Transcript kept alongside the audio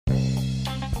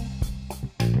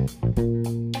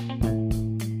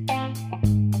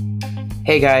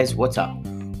Hey guys, what's up?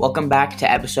 Welcome back to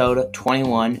episode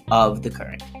 21 of The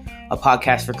Current, a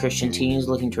podcast for Christian teens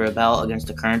looking to rebel against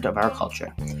the current of our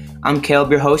culture. I'm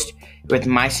Caleb, your host, with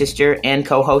my sister and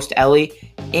co-host Ellie,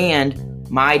 and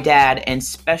my dad and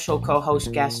special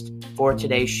co-host guest for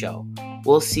today's show.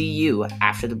 We'll see you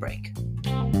after the break.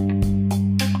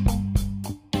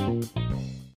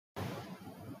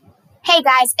 Hey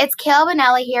guys, it's Caleb and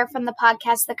Ellie here from the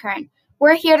podcast The Current.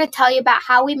 We're here to tell you about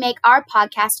how we make our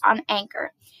podcast on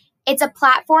Anchor. It's a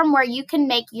platform where you can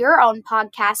make your own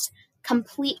podcast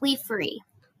completely free.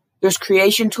 There's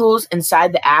creation tools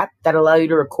inside the app that allow you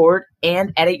to record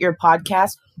and edit your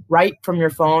podcast right from your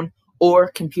phone or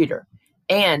computer.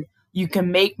 And you can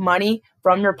make money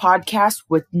from your podcast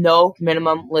with no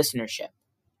minimum listenership.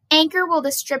 Anchor will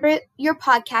distribute your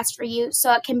podcast for you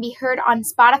so it can be heard on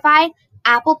Spotify,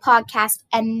 Apple Podcasts,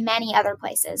 and many other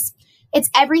places.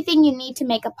 It's everything you need to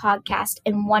make a podcast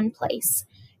in one place.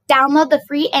 Download the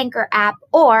free Anchor app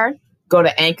or go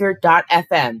to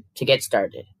anchor.fm to get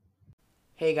started.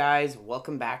 Hey guys,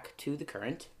 welcome back to The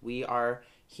Current. We are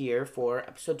here for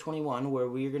episode 21 where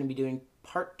we are going to be doing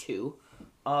part 2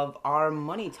 of our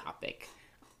money topic.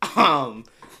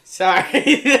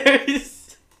 Sorry,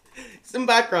 there's some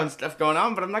background stuff going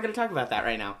on, but I'm not going to talk about that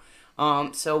right now.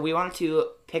 So we wanted to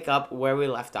pick up where we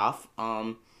left off.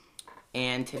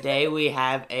 And today we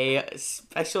have a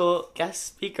special guest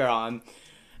speaker on,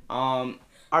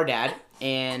 our dad,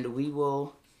 and we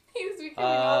will... He was becoming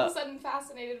all of a sudden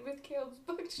fascinated with Caleb's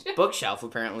bookshelf. Bookshelf,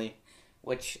 apparently,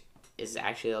 which is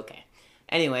actually okay.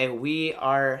 Anyway, we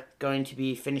are going to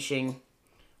be finishing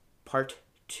part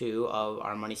 2 of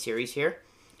our money series here,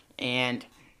 and,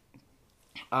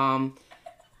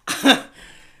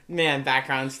 man,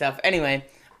 background stuff. Anyway,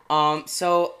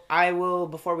 so I will,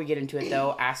 before we get into it,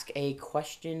 though, ask a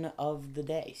question of the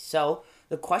day. So,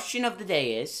 the question of the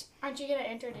day is... Aren't you going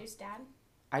to introduce Dad?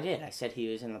 I did. I said he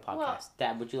was in the podcast. Well,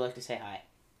 Dad, would you like to say hi?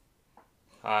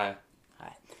 Hi.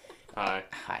 Hi. Hi.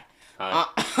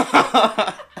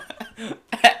 Hi.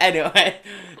 Anyway,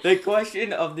 the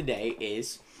question of the day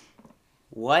is,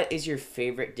 what is your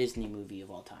favorite Disney movie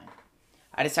of all time?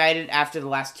 I decided after the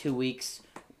last 2 weeks...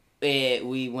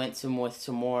 we went with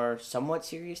some more somewhat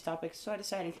serious topics, so I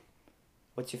decided,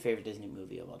 what's your favorite Disney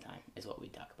movie of all time, is what we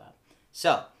talk about.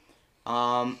 So,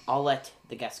 I'll let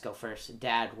the guests go first.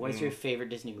 Dad, what is your favorite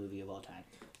Disney movie of all time?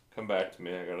 Come back to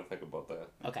me, I gotta think about that.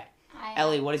 Okay.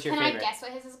 Ellie, what is your favorite? Can I guess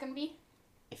what his is going to be?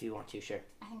 If you want to, sure.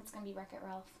 I think it's going to be Wreck-It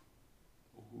Ralph.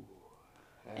 Ooh.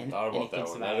 I hadn't thought about that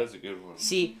one. That is a good one.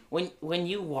 See, when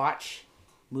you watch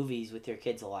movies with your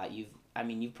kids a lot, you've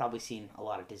probably seen a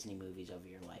lot of Disney movies over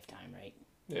your lifetime, right?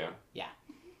 Yeah. Yeah.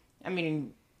 I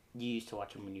mean, you used to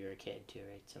watch them when you were a kid, too,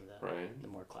 right? Some of the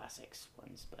more classics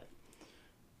ones, but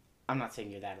I'm not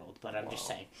saying you're that old, but I'm just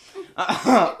saying.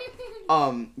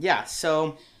 Yeah,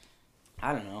 so,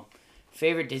 I don't know.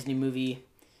 Favorite Disney movie?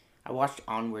 I watched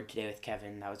Onward today with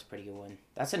Kevin. That was a pretty good one.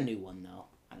 That's a new one, though.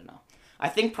 I don't know. I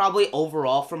think probably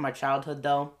overall from my childhood,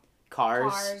 though,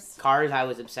 Cars. I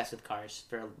was obsessed with Cars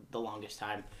for the longest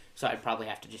time. So I'd probably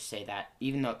have to just say that,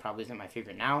 even though it probably isn't my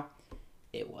favorite now,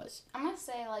 it was. I'm going to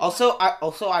say, like... Also,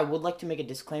 I would like to make a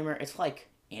disclaimer. It's like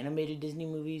animated Disney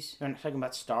movies. We're not talking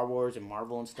about Star Wars and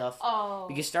Marvel and stuff. Oh.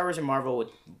 Because Star Wars and Marvel would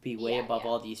be way above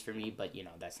all these for me, but,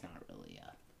 that's not really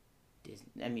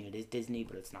Disney. I mean, it is Disney,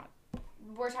 but it's not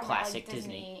We're talking classic about, like,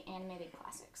 Disney animated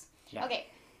classics. Yeah. Okay.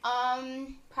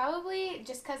 Probably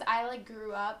just because I, like,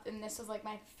 grew up, and this was, like,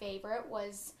 my favorite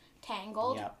was...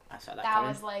 Tangled. Yep, I saw that. That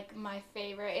was like my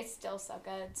favorite. It's still so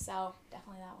good, so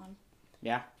definitely that one.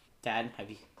 Yeah, Dad, have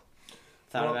you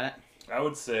thought about it? I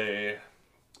would say,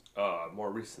 more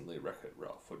recently, Wreck-It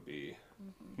Ralph would be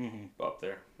up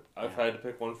there. If I had to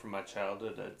pick one from my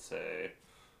childhood, I'd say,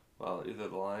 well, either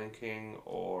The Lion King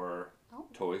or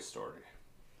Toy Story.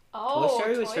 Oh, Toy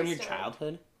Story was from your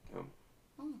childhood. Yep.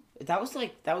 Oh. That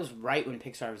was right when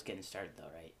Pixar was getting started, though,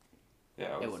 right?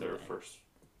 Yeah, it was their first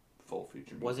full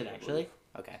feature movie. Was it actually?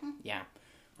 Okay, yeah.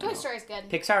 Toy Story's good.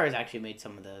 Pixar has actually made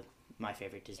some of my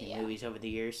favorite Disney movies over the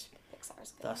years.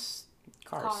 Pixar's good. Thus,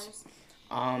 Cars.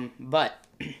 But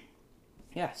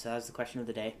yeah, so that was the question of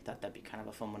the day. Thought that'd be kind of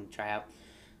a fun one to try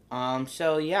out.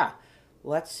 So yeah,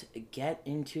 let's get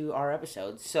into our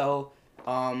episode. So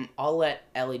I'll let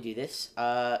Ellie do this.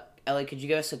 Ellie, could you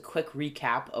give us a quick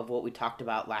recap of what we talked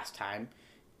about last time,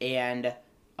 and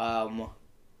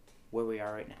where we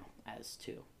are right now as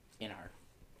to in our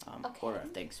order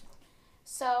of things?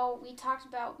 So we talked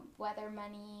about whether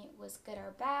money was good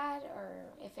or bad, or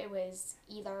if it was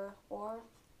either or.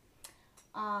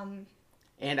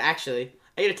 And actually,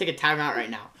 I gotta take a time out right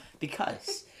now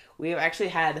because we have actually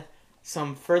had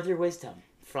some further wisdom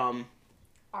from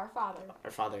Our Father. our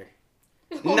Father.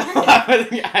 No, no,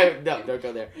 don't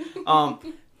go there. Who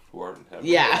art in heaven.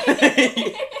 Yeah.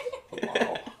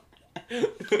 Wow.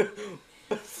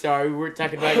 Sorry, we're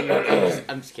talking about you.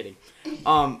 I'm just kidding.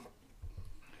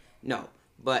 No,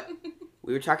 but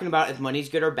we were talking about if money's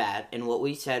good or bad, and what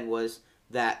we said was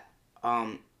that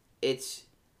it's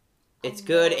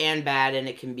good and bad, and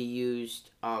it can be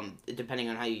used depending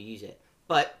on how you use it.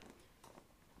 But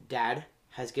Dad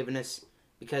has given us,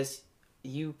 because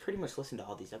you pretty much listen to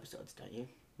all these episodes, don't you?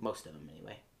 Most of them,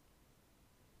 anyway.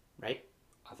 Right?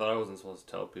 I thought I wasn't supposed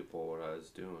to tell people what I was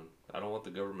doing. I don't want the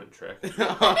government tracking.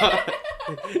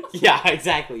 Yeah,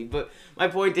 exactly. But my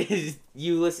point is,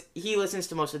 he listens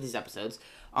to most of these episodes.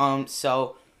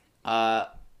 So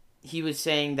he was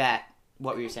saying that,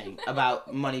 what were you saying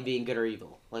about money being good or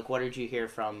evil? Like, what did you hear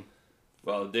from?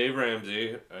 Well, Dave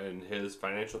Ramsey in his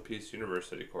Financial Peace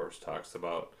University course talks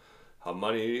about how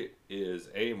money is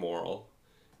amoral.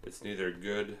 It's neither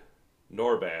good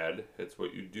nor bad. It's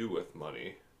what you do with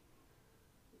money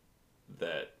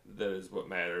that is what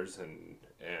matters and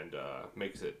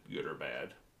makes it good or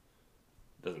bad.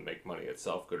 Doesn't make money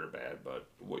itself good or bad, but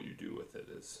what you do with it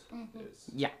is.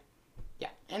 Yeah,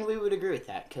 and we would agree with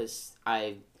that because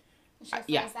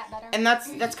Yeah. That better? And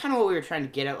that's kind of what we were trying to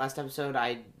get at last episode.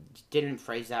 I didn't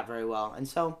phrase that very well, and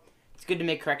so it's good to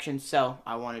make corrections. So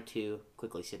I wanted to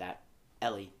quickly say that.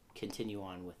 Ellie, continue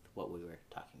on with what we were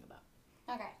talking about.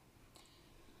 Okay.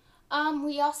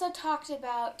 We also talked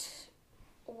about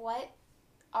what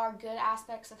are good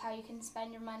aspects of how you can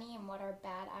spend your money and what are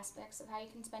bad aspects of how you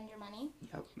can spend your money.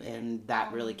 Yep, and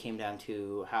that really came down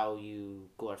to how you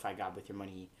glorify God with your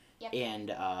money,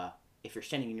 and if you're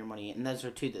spending your money, and those are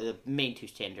the main two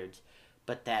standards.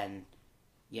 But then,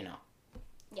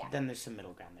 then there's some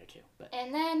middle ground there too. But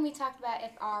and then we talked about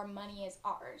if our money is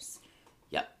ours.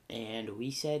 Yep, and we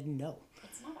said no.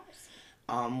 It's not ours.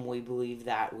 We believe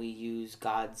that we use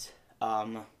God's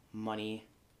money.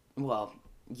 Well,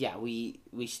 yeah, we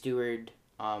steward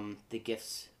the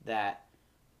gifts that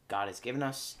God has given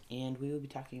us, and we will be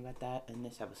talking about that in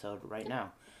this episode right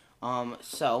now.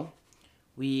 So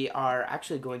we are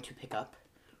actually going to pick up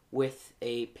with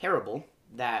a parable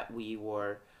that we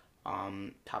were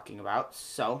talking about.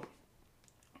 So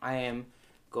I am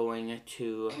going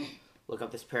to look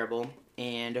up this parable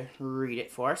and read it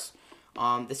for us.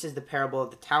 This is the parable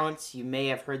of the talents. You may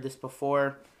have heard this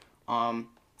before.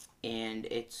 And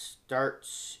it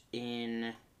starts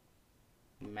in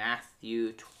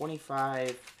Matthew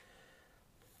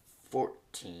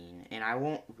 25:14. And I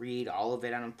won't read all of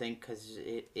it, I don't think, because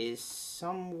it is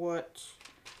somewhat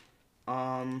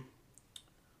a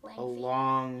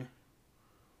long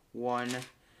one.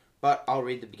 But I'll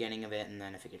read the beginning of it, and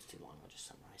then if it gets too long, I'll just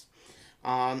summarize.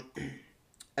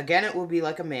 Again, it will be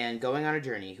like a man going on a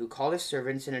journey who called his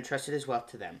servants and entrusted his wealth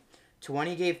to them. To one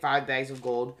he gave 5 bags of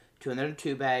gold, to another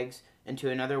 2 bags, and to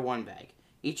another 1 bag,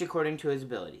 each according to his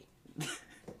ability.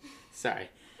 Sorry.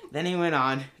 Then he went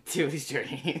on to his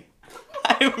journey.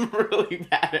 I'm really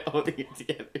bad at holding it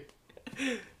together.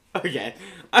 Okay,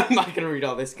 I'm not going to read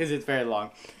all this because it's very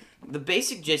long. The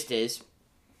basic gist is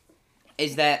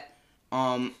that,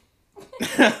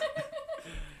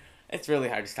 it's really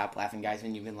hard to stop laughing, guys,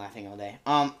 when you've been laughing all day.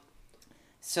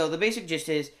 So the basic gist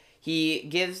is he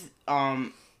gives,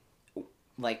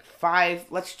 like 5,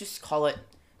 let's just call it,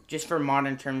 just for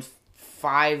modern terms,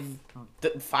 $5,000,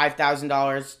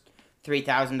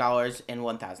 $3,000, and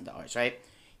 $1,000, right?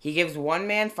 He gives one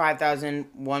man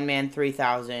 $5,000, one man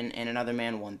 $3,000, and another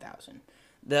man $1,000.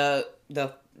 The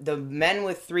men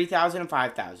with $3,000 and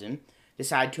 $5,000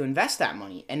 decide to invest that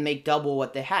money and make double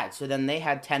what they had. So then they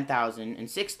had $10,000 and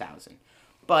 $6,000.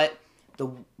 But the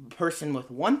person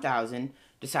with $1,000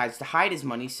 decides to hide his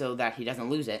money so that he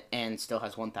doesn't lose it and still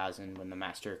has $1,000 when the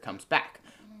master comes back.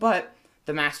 But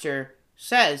the master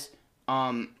says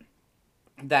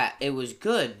that it was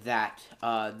good that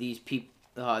these people,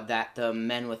 that the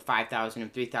men with $5,000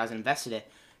 and $3,000 invested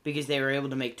it, because they were able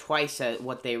to make twice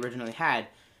what they originally had,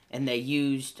 and they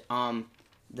used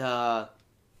the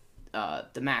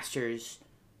master's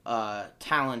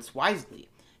talents wisely.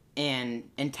 And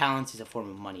talents is a form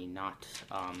of money, not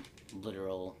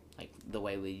literal, like the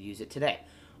way we use it today.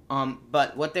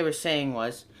 But what they were saying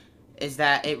is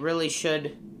that it really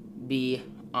should be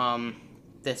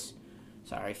this.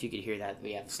 Sorry if you could hear that.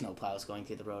 We have snowplows going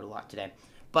through the road a lot today.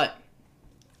 But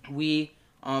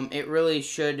it really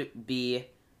should be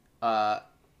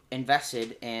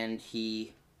invested, and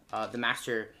the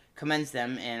master commends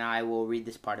them, and I will read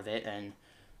this part of it. And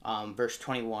verse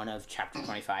 21 of chapter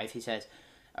 25, it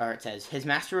says, his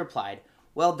master replied,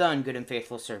 "Well done, good and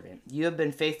faithful servant. You have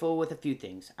been faithful with a few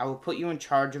things. I will put you in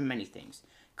charge of many things.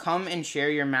 Come and share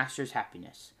your master's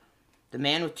happiness." The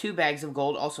man with 2 bags of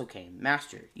gold also came.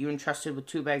 "Master, you have entrusted me with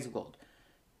 2 bags of gold.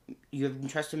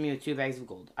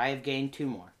 I have gained 2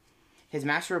 more." His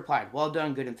master replied, "Well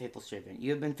done, good and faithful servant.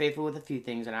 You have been faithful with a few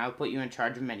things, and I will put you in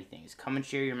charge of many things. Come and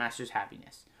share your master's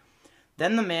happiness."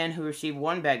 Then the man who received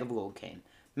 1 bag of gold came.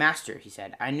 "Master," he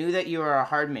said, "I knew that you are a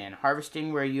hard man,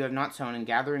 harvesting where you have not sown and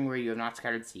gathering where you have not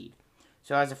scattered seed.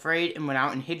 So I was afraid and went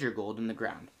out and hid your gold in the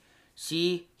ground.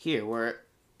 See here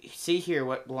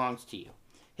what belongs to you."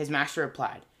 His master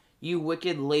replied, "You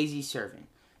wicked, lazy servant.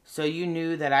 So you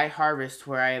knew that I harvest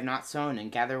where I have not sown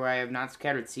and gather where I have not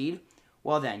scattered seed?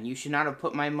 Well then, you should not have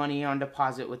put my money on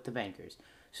deposit with the bankers,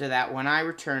 so that when I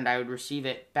returned I would receive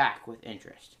it back with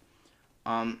interest."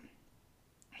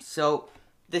 So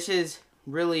this is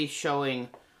really showing,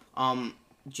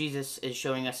 Jesus is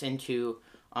showing us into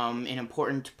an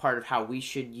important part of how we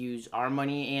should use our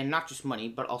money, and not just money,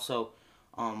 but also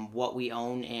what we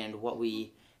own and what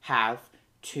we have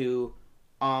to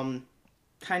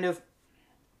kind of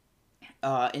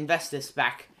invest this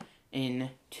back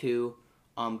into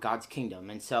God's kingdom.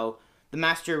 And so the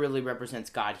master really represents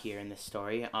God here in this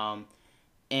story.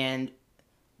 And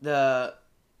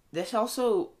this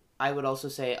also, I would also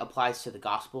say, applies to the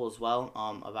gospel as well,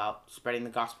 about spreading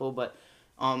the gospel. But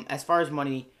as far as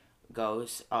money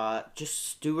goes,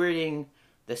 just stewarding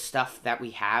the stuff that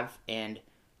we have and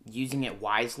using it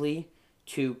wisely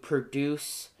to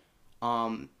produce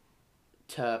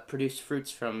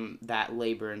fruits from that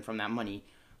labor and from that money,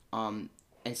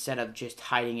 instead of just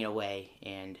hiding it away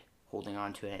and holding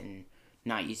on to it and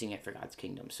not using it for God's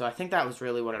kingdom. So I think that was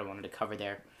really what I wanted to cover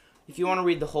there. If you want to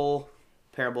read the whole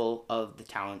parable of the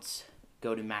talents,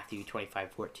 go to Matthew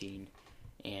 25:14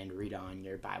 and read on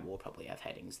your Bible. We'll probably have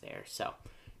headings there. So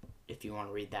if you want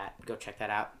to read that, go check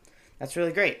that out. That's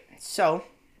really great. So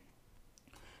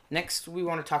next we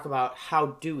want to talk about how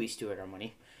do we steward our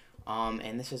money.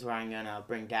 And this is where I'm going to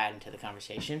bring Dad into the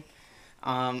conversation.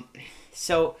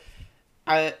 So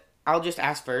I'll just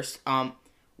ask first,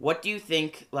 what do you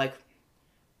think,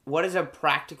 what is a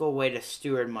practical way to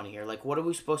steward money here? What are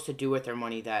we supposed to do with our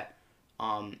money that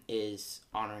is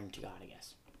honoring to God, I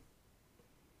guess?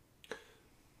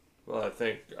 Well, I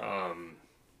think,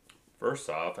 first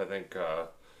off,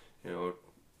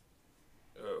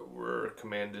 we're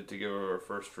commanded to give our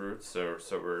first fruits, so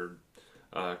we're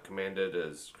commanded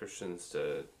as Christians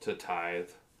to tithe.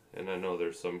 And I know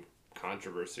there's some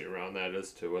controversy around that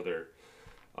as to whether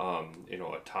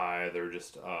a tithe or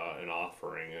just an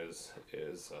offering is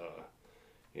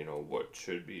what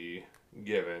should be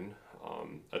given.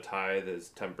 A tithe is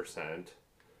 10%,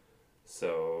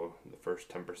 so the first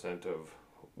 10% of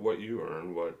what you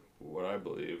earn, what I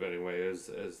believe anyway,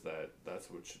 is that's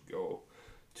what should go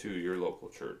to your local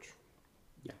church.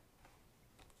 Yeah.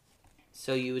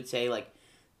 So you would say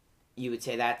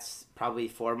that's probably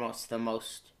foremost the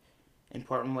most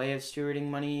important way of stewarding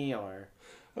money, or?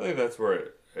 I think that's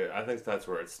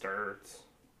where it starts.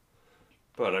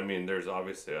 But I mean, there's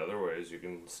obviously other ways you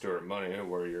can steward money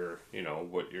where you're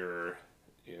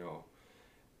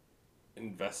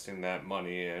investing that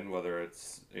money in, whether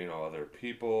it's other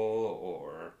people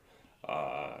or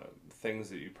things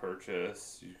that you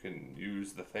purchase. You can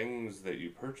use the things that you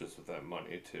purchase with that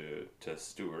money to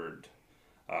steward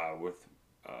with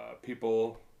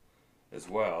people as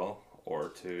well, or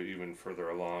to even further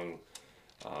along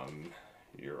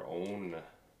your own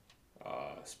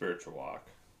spiritual walk.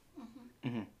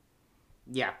 Mm-hmm.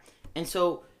 Yeah. And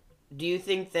so do you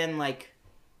think then,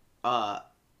 I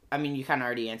mean, you kind of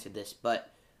already answered this,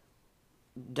 but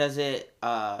is it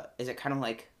kind of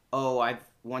like,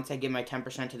 once I give my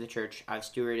 10% to the church, I've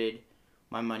stewarded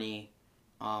my money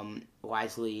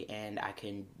wisely, and I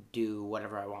can do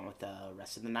whatever I want with the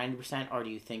rest of the 90%? Or do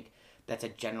you think that's a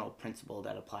general principle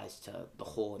that applies to the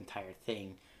whole entire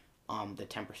thing? The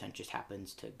 10% just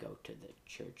happens to go to the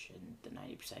church, and the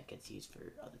 90% gets used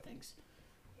for other things.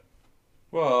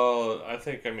 Well, I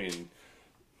think,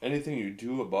 anything you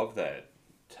do above that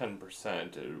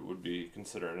 10%, it would be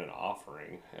considered an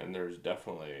offering, and there's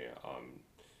definitely,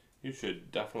 you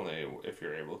should definitely, if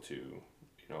you're able to,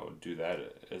 do that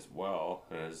as well,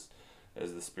 and as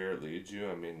the Spirit leads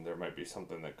you. There might be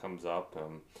something that comes up.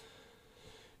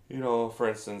 For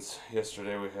instance,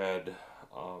 yesterday we had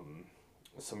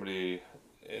somebody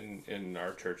in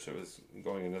our church that was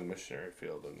going into the missionary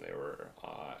field, and they were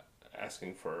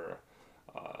asking for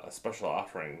a special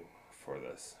offering for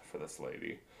this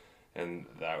lady. And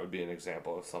that would be an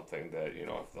example of something that,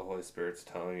 if the Holy Spirit's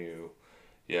telling you,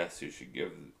 yes, you should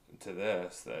give to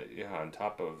this, that on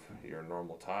top of your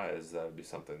normal tithes, that would be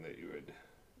something that you would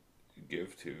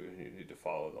give to. You need to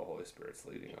follow the Holy Spirit's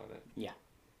leading on it. Yeah.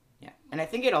 And I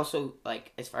think it also,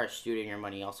 like, as far as stewarding your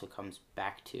money, also comes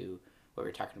back to what we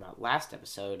were talking about last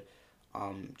episode,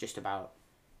 just about,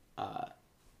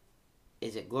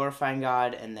 is it glorifying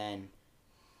God, and then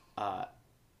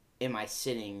am I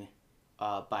sinning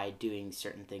by doing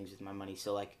certain things with my money?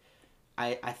 So, like,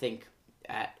 I think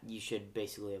you should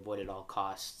basically avoid at all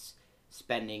costs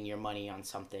spending your money on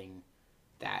something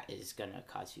that is going to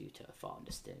cause you to fall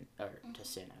into sin, or to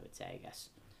sin, I would say, I guess.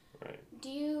 Right.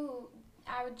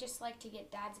 I would just like to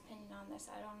get Dad's opinion on this.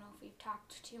 I don't know if we've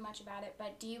talked too much about it,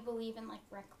 but do you believe in, like,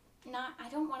 I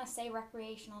don't want to say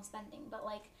recreational spending, but,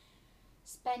 like,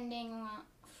 spending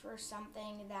for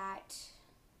something that,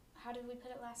 how did we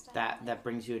put it last time? That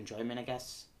brings you enjoyment, I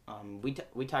guess.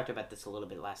 We talked about this a little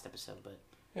bit last episode, but...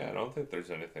 Yeah, I don't think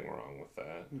there's anything wrong with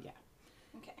that. Yeah.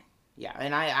 Okay. Yeah,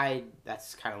 and I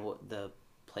that's kind of what the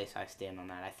place I stand on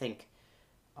that. I think,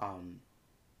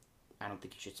 I don't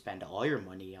think you should spend all your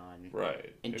money on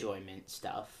enjoyment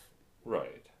stuff.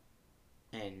 Right.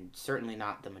 And certainly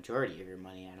not the majority of your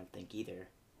money, I don't think either.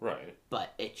 Right.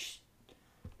 But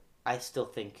I still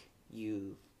think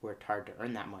you worked hard to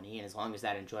earn that money, and as long as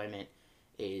that enjoyment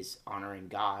is honoring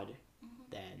God,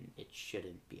 then it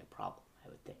shouldn't be a problem, I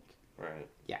would think. Right.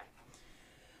 Yeah.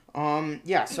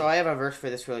 So I have a verse for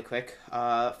this really quick.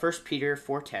 1 Peter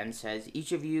 4:10 says,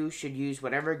 "Each of you should use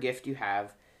whatever gift you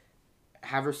have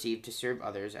received to serve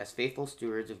others as faithful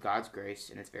stewards of God's grace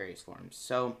in its various forms."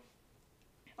 So,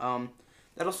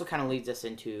 that also kind of leads us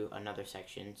into another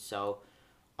section. So,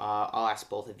 I'll ask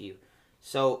both of you.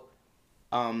 So,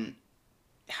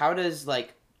 how does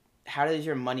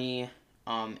your money,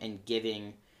 and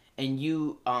giving, and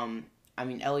you, I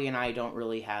mean, Ellie and I don't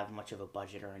really have much of a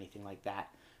budget or anything like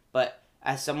that. But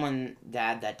as someone,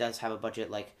 Dad, that does have a budget,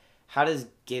 like, how does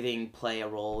giving play a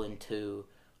role into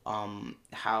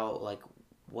how, like,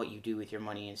 what you do with your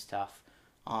money and stuff,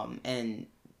 and,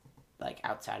 like,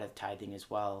 outside of tithing as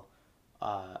well?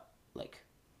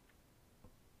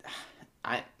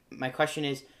 My question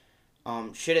is,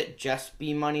 should it just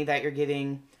be money that you're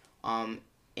giving,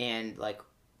 and, like,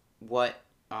 what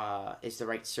is the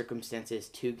right circumstances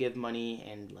to give money,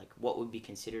 and, like, what would be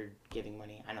considered giving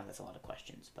money? I know that's a lot of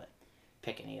questions, but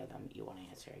pick any of them you want to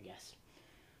answer, I guess.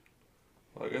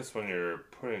 Well, I guess when you're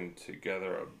putting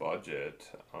together a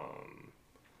budget,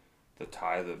 the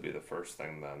tithe would be the first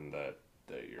thing then that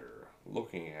you're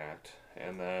looking at.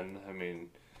 And then, I mean,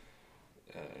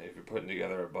 if you're putting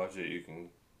together a budget, you can,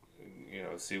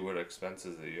 see what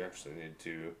expenses that you actually need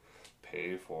to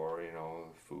pay for,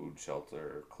 food,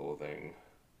 shelter, clothing,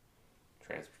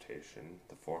 transportation,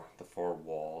 the four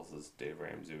walls, as Dave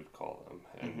Ramsey would call them.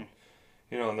 And,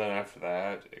 and then after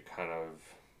that, it kind of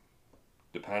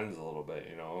depends a little bit,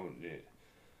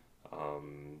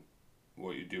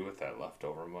 what you do with that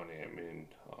leftover money. I mean,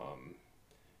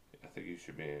 I think you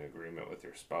should be in agreement with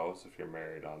your spouse if you're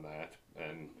married on that.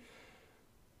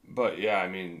 But yeah, I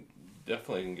mean,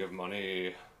 definitely can give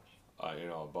money,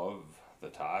 above the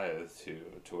tithe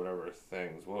to whatever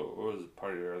things. What was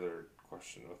part of your other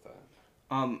question with that?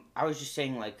 I was just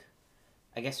saying, like,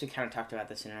 I guess we kind of talked about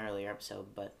this in an earlier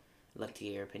episode, but I'd like to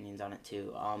get your opinions on it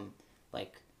too.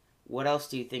 Like, what else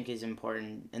do you think is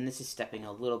important? And this is stepping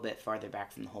a little bit farther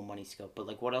back from the whole money scope, but,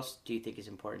 like, what else do you think is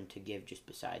important to give just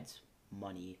besides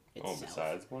money itself? Oh,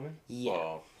 besides money? Yeah.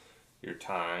 Well, your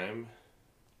time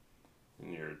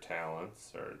and your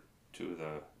talents are two of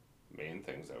the main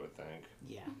things, I would think.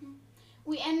 Yeah.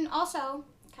 And also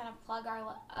kind of plug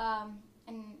our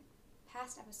in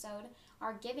past episode,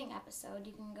 our giving episode.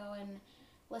 You can go and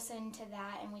listen to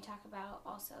that, and we talk about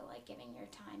also, like, giving your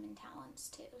time and talents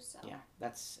too. So Yeah,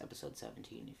 that's episode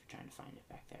 17 if you're trying to find it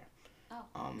back there.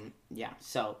 Oh. Yeah.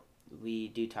 So we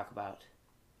do talk about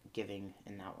giving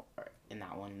in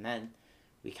that one, and then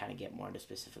we kind of get more into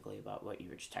specifically about what you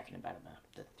were just talking about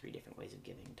the 3 different ways of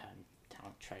giving: time,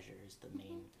 talent, treasure is the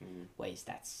main ways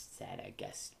that's said. I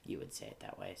guess you would say it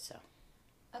that way. So.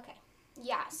 Okay.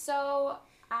 Yeah. So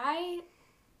I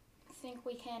think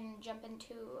we can jump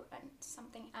into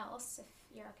something else if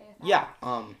you're okay with that. Yeah.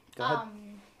 Go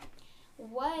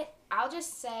ahead. I'll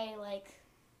just say, like,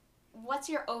 what's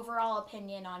your overall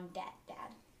opinion on debt,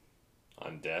 Dad?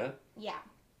 On debt? Yeah.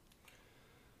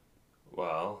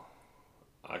 Well,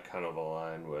 I kind of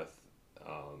align with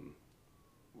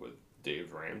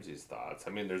Dave Ramsey's thoughts. I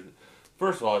mean,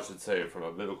 first of all, I should say from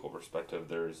a biblical perspective,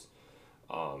 there's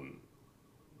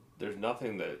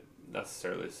nothing that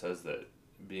necessarily says that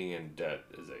being in debt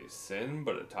is a sin,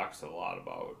 but it talks a lot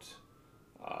about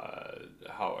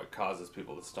how it causes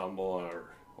people to stumble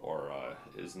or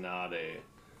is not a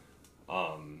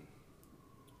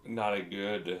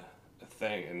good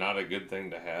thing, and not a good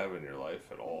thing to have in your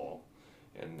life at all.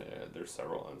 And there's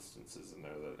several instances in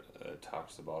there that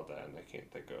talks about that, and I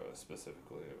can't think of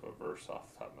specifically of a verse off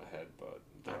the top of my head, but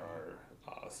there are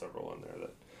several in there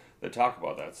that talk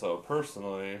about that. So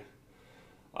personally,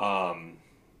 I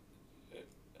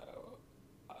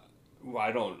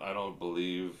don't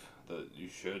believe that you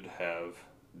should have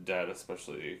debt,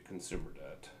 especially consumer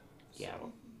debt. Yeah.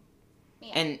 So.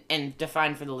 Yeah. And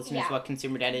define for the listeners Yeah. what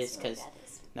consumer debt is, Consumer because debt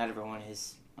is- not everyone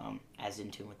is as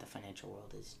in tune with the financial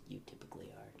world as you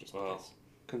typically are. Just because.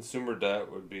 Consumer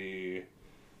debt would be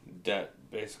debt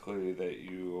basically that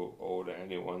you owe to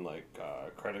anyone, like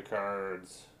credit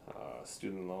cards,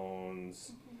 student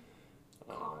loans,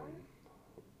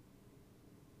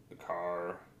 the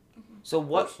car, So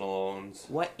what personal loans.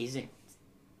 what isn't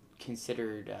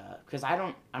considered? Because I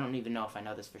don't even know if I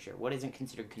know this for sure. What isn't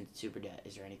considered consumer debt?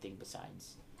 Is there anything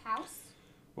besides? House?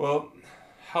 Well,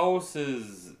 house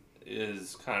is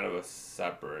kind of a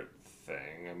separate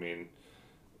thing. I mean,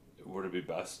 would it be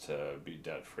best to be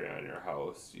debt free on your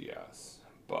house? Yes,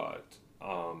 but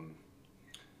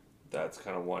that's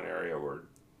kind of one area where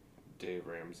Dave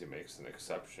Ramsey makes an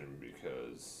exception,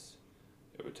 because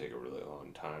it would take a really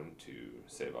long time to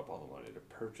save up all the money to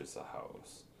purchase a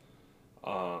house.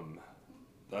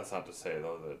 That's not to say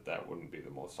though that wouldn't be the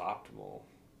most optimal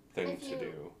thing to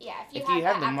do. Yeah, if If you you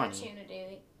have have that the money.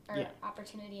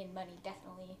 opportunity and money,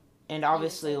 definitely. And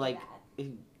obviously, use it like, for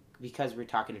that. because we're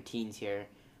talking to teens here,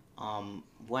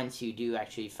 once you do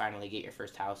actually finally get your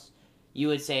first house, you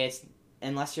would say it's,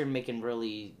 unless you're making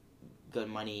really good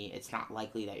money, it's not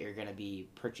likely that you're going to be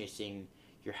purchasing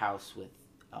your house with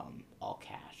all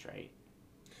cash, right?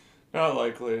 Not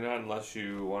likely, not unless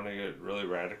you want to get really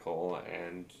radical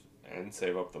and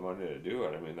save up the money to do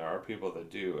it. I mean, there are people that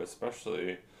do,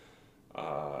 especially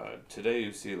today.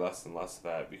 You see less and less of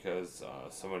that, because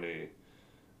so many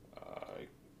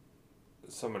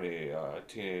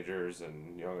teenagers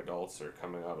and young adults are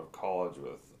coming out of college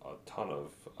with a ton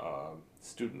of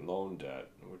student loan debt,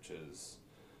 which is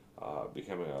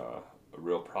becoming a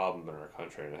real problem in our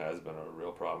country, and it has been a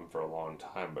real problem for a long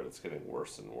time, but it's getting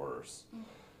worse and worse.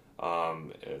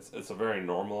 It's a very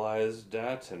normalized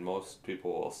debt, and most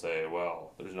people will say,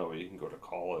 well, there's no way you can go to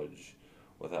college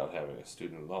without having a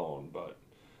student loan, but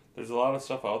there's a lot of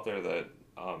stuff out there that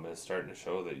is starting to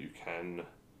show that you can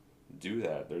do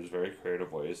that. There's very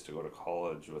creative ways to go to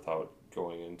college without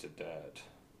going into debt.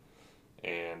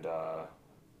 And I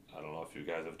don't know if you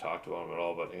guys have talked about him at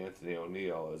all, but Anthony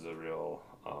O'Neill is a real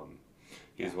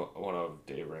he's one of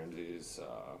Dave Ramsey's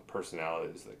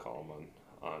personalities, they call him,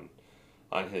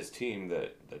 on his team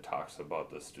that talks about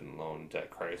the student loan debt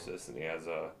crisis. And he has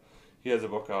a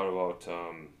book out about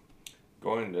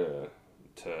going to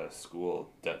school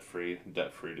debt free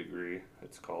degree,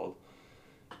 it's called.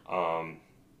 And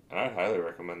I'd highly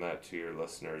recommend that to your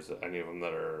listeners, any of them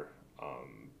that are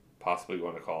possibly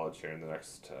going to college here in the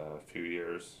next few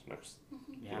years,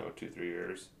 2-3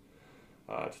 years.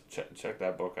 To check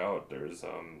that book out. There's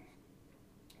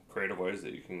creative ways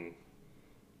that you can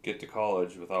get to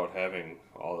college without having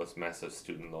all this massive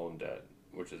student loan debt,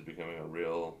 which is becoming a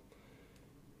real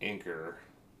anchor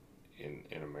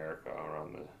in America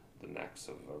around the necks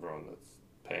of everyone that's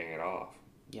paying it off.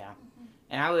 Yeah.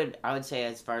 And I would say,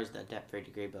 as far as the Debt Free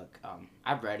Degree book,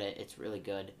 I've read it. It's really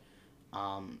good.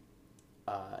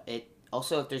 It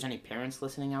also, if there's any parents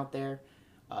listening out there,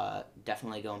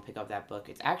 definitely go and pick up that book.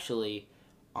 It's actually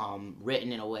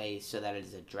written in a way so that it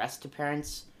is addressed to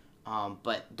parents,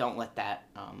 but don't let that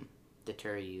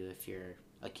deter you if you're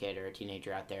a kid or a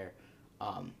teenager out there.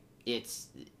 It's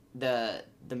the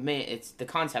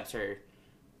concepts are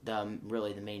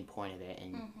really the main point of it,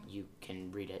 and you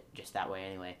can read it just that way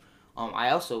anyway. I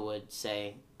also would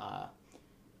say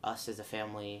us as a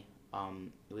family,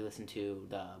 we listened to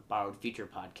the Borrowed Future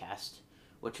podcast,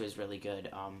 which was really good,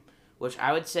 which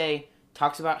I would say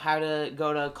talks about how to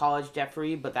go to college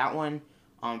debt-free, but that one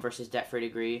versus debt-free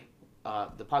degree,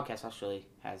 the podcast actually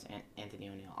has Anthony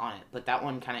O'Neill on it, but that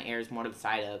one kind of airs more to the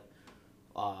side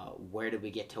of where did we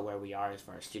get to where we are as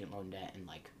far as student loan debt, and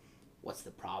like what's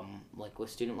the problem like with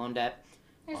student loan debt.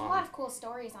 There's a lot of cool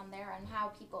stories on there on how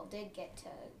people did get to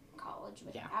college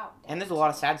without debt. And there's a lot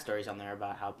of sad stories on there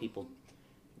about how people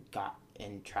got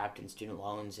trapped in student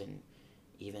loans and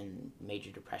even major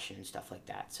depression and stuff like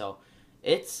that. So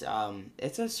it's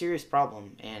a serious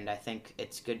problem, and I think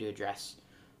it's good to address.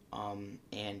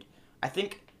 And I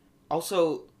think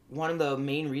also one of the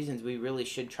main reasons we really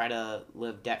should try to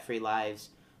live debt-free lives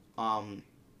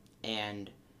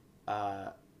and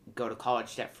go to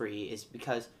college debt-free is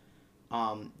because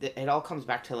it all comes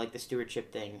back to like the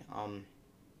stewardship thing,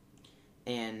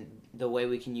 and the way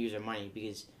we can use our money,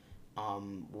 because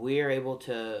we're able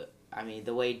to. I mean,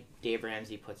 the way Dave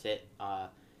Ramsey puts it,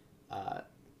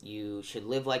 you should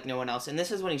live like no one else, and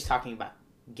this is when he's talking about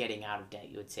getting out of debt.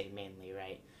 You would say mainly,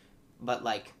 right? But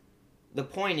like, the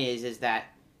point is that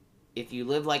if you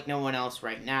live like no one else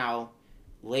right now,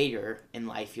 later in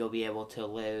life you'll be able to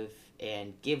live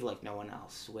and give like no one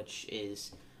else, which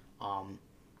is,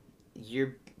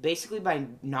 you're basically, by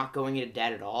not going into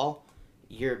debt at all,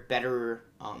 you're better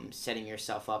setting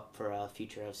yourself up for a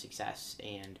future of success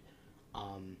and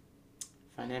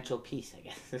financial peace, I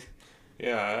guess.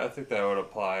 Yeah, I think that would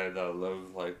apply to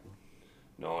live like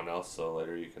no one else, so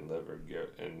later you can live or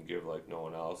give like no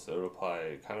one else. It would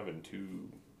apply kind of in two.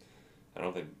 I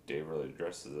don't think Dave really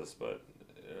addresses this, but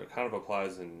it kind of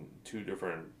applies in two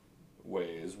different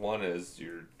ways. One is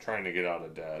you're trying to get out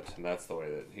of debt, and that's the way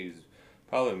that he's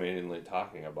probably mainly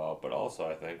talking about. But also,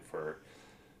 I think for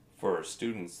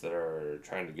students that are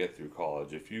trying to get through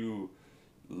college, if you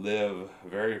live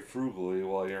very frugally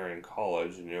while you're in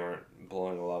college and you aren't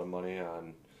blowing a lot of money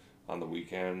on the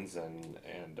weekends and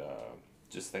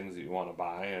just things that you want to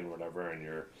buy and whatever, and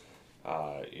you're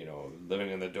living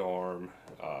in the dorm,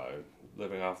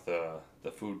 living off the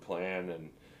food plan and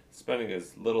spending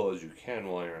as little as you can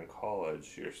while you're in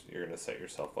college, you're going to set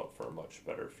yourself up for a much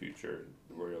better future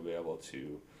where you'll be able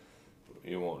to,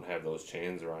 you won't have those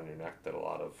chains around your neck that a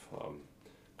lot of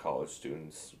college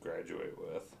students graduate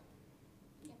with.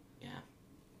 Yeah,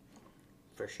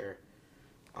 for sure.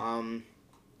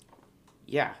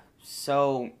 Yeah,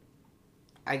 so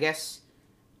I guess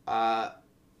I'll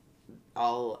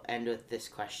end with this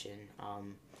question.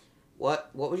 What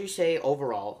would you say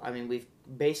overall? I mean, we've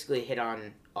basically hit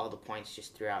on all the points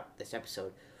just throughout this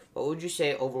episode. What would you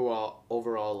say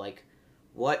overall, like,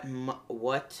 what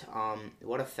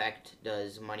effect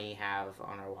does money have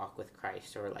on our walk with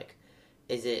Christ, or like,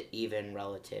 is it even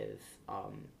relative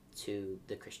to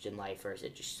the Christian life, or is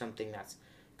it just something that's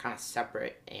kind of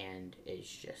separate and is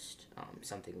just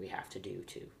something we have to do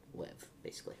to live,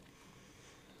 basically?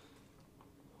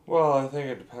 Well, I think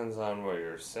it depends on what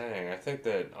you're saying. I think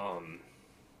that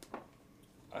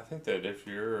if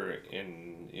you're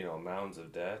in mounds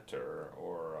of debt or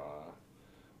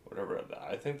whatever,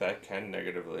 I think that can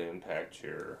negatively impact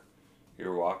your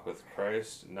walk with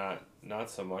Christ. Not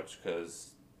so much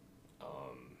because,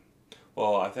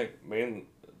 I think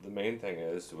the main thing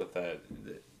is with that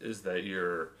is that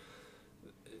you're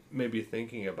maybe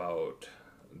thinking about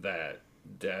that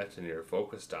debt and you're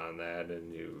focused on that,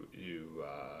 and you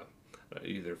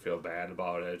either feel bad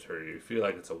about it or you feel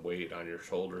like it's a weight on your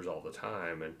shoulders all the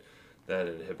time, and that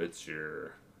inhibits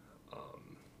your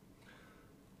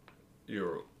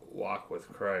walk with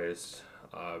Christ,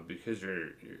 because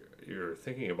you're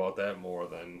thinking about that more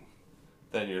than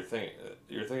you're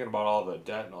thinking about all the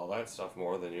debt and all that stuff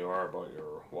more than you are about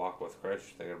your walk with Christ.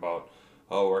 You're thinking about,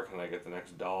 where can I get the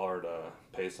next dollar to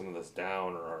pay some of this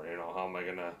down, or how am I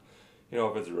gonna,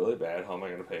 if it's really bad, how am I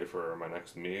gonna pay for my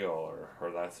next meal,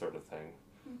 or that sort of thing.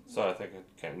 Mm-hmm. So I think it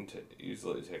can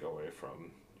easily take away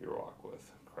from your walk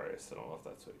with Christ. I don't know if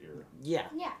that's what you're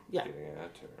getting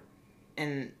at.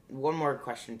 And one more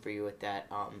question for you with that.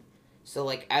 So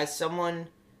like, as someone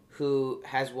who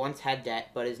has once had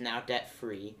debt but is now debt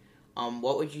free,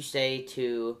 what would you say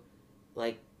to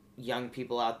like young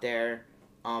people out there,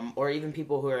 or even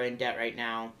people who are in debt right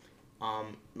now?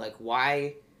 Like,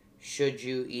 why should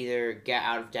you either get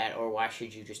out of debt, or why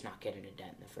should you just not get into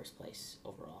debt in the first place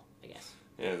overall, I guess?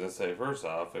 Yeah, as I say, first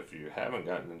off, if you haven't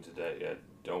gotten into debt yet,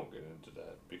 don't get into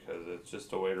debt, because it's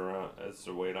just a weight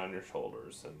on your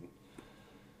shoulders, and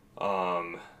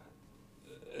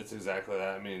it's exactly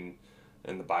that. I mean,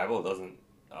 in the Bible, it doesn't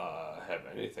have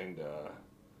anything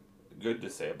good to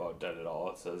say about debt at all.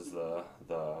 It says the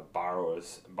borrower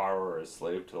is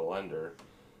slave to the lender.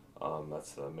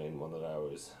 That's the main one that I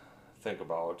always think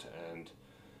about, and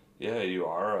yeah, you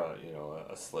are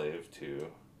a slave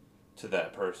to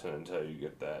that person until you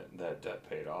get that debt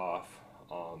paid off.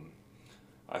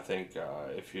 I think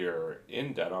if you're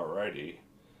in debt already,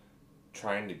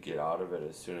 trying to get out of it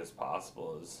as soon as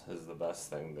possible is the best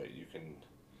thing that you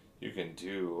can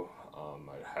do.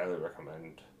 I'd highly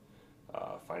recommend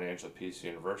Financial Peace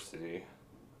University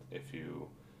if you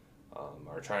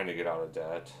are trying to get out of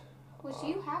debt. Which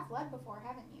you have led before,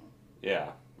 haven't you?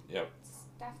 Yeah. Yep. It's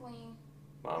definitely.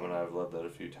 Mom and I have led that a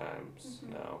few times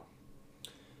now.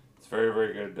 It's very,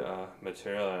 very good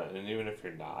material, and even if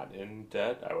you're not in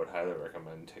debt, I would highly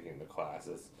recommend taking the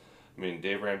classes. I mean,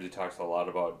 Dave Ramsey talks a lot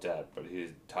about debt, but he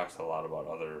talks a lot about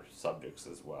other subjects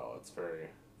as well. It's very,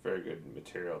 very good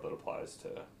material that applies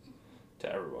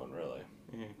to everyone, really.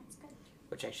 That's good.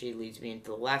 Which actually leads me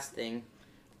into the last thing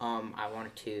I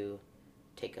wanted to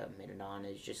take a minute on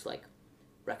is just like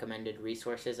recommended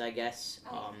resources, I guess.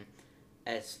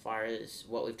 As far as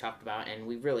what we've talked about, and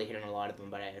we've really hit on a lot of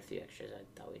them, but I had a few extras I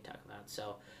thought we'd talk about.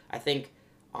 So I think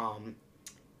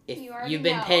if you've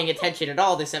been paying attention at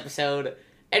all this episode,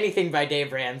 anything by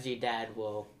Dave Ramsey, Dad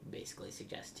will basically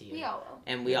suggest to you. We all will.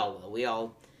 And we all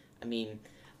will. I mean,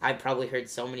 I've probably heard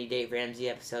so many Dave Ramsey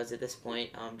episodes at this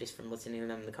point, just from listening to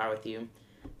them in the car with you.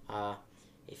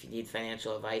 If you need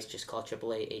financial advice, just call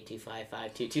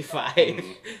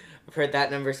 888-825-5225. I've heard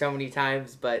that number so many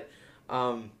times, but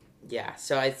yeah.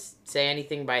 So I'd say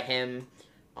anything by him.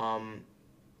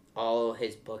 All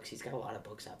his books. He's got a lot of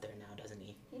books out there now, doesn't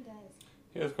he? He does.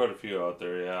 He has quite a few out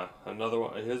there, yeah. Another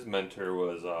one, his mentor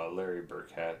was Larry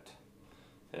Burkett,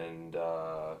 and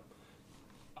I'm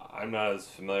not as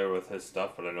familiar with his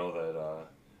stuff, but I know that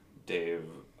Dave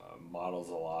models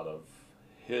a lot of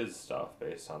his stuff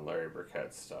based on Larry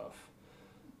Burkett's stuff.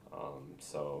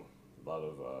 So a lot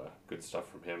of good stuff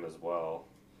from him as well.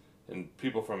 And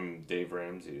people from Dave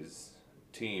Ramsey's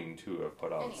team, too, have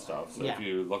put out stuff. So if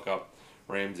you look up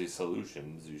Ramsey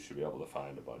Solutions, you should be able to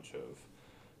find a bunch of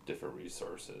different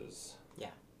resources.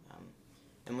 Yeah.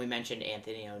 And we mentioned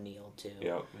Anthony O'Neill, too.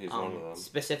 Yeah, he's one of them.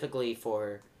 Specifically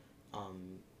for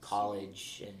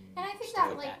college and I think stuff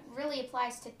that like that. really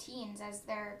applies to teens as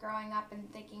they're growing up and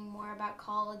thinking more about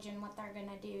college and what they're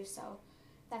gonna do. So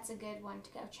that's a good one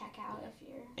to go check out if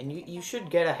you're. And you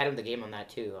should get ahead of the game on that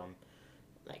too.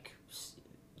 Like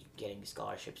getting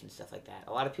scholarships and stuff like that.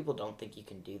 A lot of people don't think you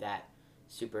can do that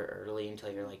super early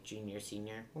until you're like junior,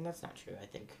 senior. Well, that's not true. I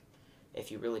think if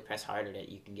you really press hard at it,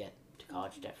 you can get to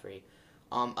college debt free.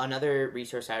 Another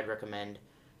resource I'd recommend.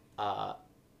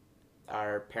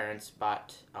 Our parents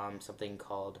bought something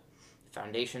called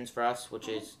Foundations for Us, which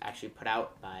is actually put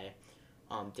out by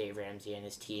Dave Ramsey and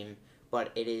his team.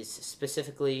 But it is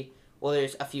specifically, well,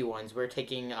 there's a few ones. We're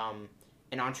taking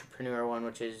an entrepreneur one,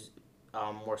 which is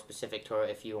more specific to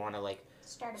if you want to like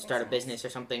start a business or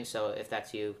something. So if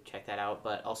that's you, check that out.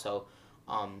 But also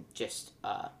just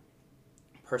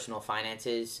personal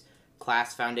finances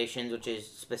class foundations, which is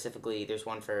specifically, there's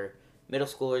one for middle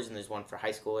schoolers and there's one for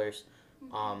high schoolers.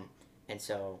 And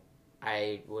so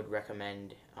I would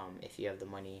recommend, if you have the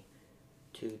money,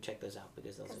 to check those out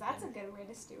because that's a good way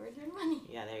to steward your money.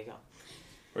 Yeah, there you go.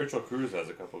 Rachel Cruz has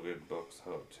a couple good books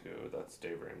out too. That's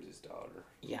Dave Ramsey's daughter.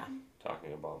 Yeah.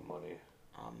 Talking about money.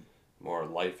 More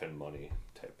life and money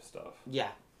type of stuff.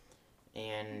 Yeah.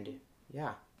 And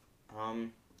yeah.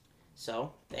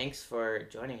 So thanks for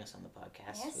joining us on the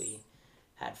podcast. Yes. We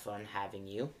had fun having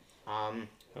you. That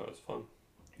was fun.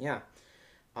 Yeah.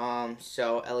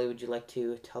 So Ellie, would you like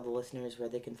to tell the listeners where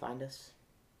they can find us?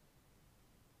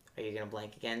 Are you gonna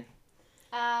blank again?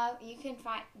 You can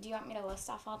find. Do you want me to list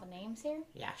off all the names here?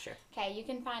 Yeah, sure. Okay, you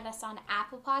can find us on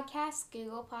Apple Podcasts,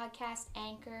 Google Podcasts,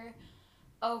 Anchor,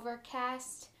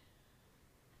 Overcast,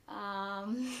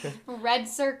 Red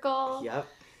Circle. Yep.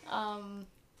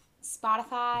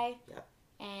 Spotify. Yep.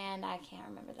 And I can't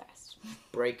remember the rest.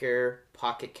 Breaker,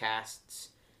 Pocket Casts,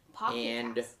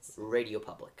 and Casts. Radio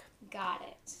Public. Got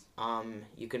it.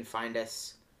 You can find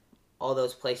us all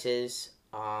those places.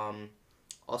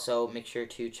 Also, make sure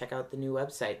to check out the new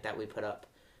website that we put up.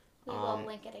 We will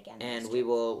link it again. And we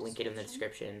will link it in the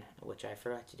description, which I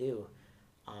forgot to do.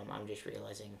 I'm just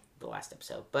realizing the last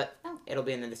episode. But it'll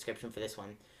be in the description for this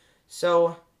one.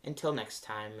 So, until next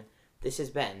time, this has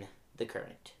been The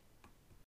Current.